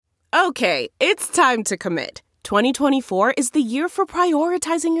Okay, it's time to commit. 2024 is the year for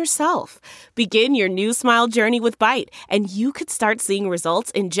prioritizing yourself. Begin your new smile journey with Byte, and you could start seeing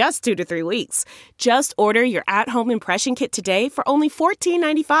results in just 2 to 3 weeks. Just order your at-home impression kit today for only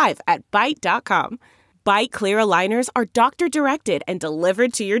 $14.95 at Byte.com. Byte Clear aligners are doctor-directed and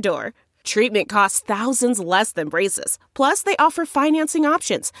delivered to your door. Treatment costs thousands less than braces. Plus, they offer financing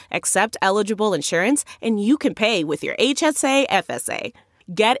options, accept eligible insurance, and you can pay with your HSA, FSA.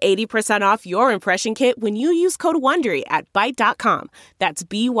 Get 80% off your impression kit when you use code WONDERY at Byte.com. That's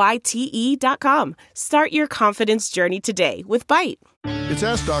BYTE.com. Start your confidence journey today with Byte. It's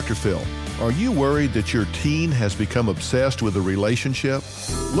Ask Dr. Phil. Are you worried that your teen has become obsessed with a relationship?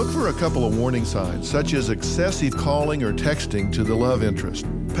 Look for a couple of warning signs, such as excessive calling or texting to the love interest.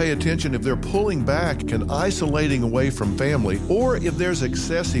 Pay attention if they're pulling back and isolating away from family, or if there's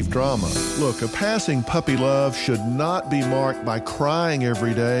excessive drama. Look, a passing puppy love should not be marked by crying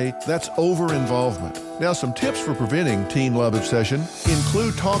every day. That's over-involvement. Now, some tips for preventing teen love obsession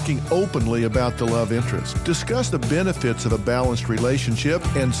include talking openly about the love interest. Discuss the benefits of a balanced relationship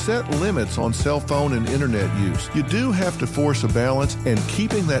and set limits on cell phone and internet use. You do have to force a balance, and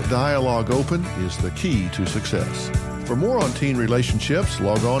keeping that dialogue open is the key to success. For more on teen relationships,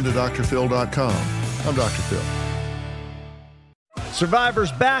 log on to drphil.com. I'm Dr. Phil.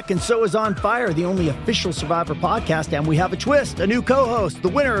 Survivor's back, and so is On Fire, the only official Survivor podcast, and we have a twist, a new co-host, the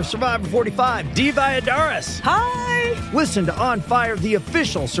winner of Survivor 45, Diva Adaris. Hi! Listen to On Fire, the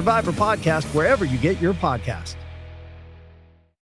official Survivor podcast, wherever you get your podcast.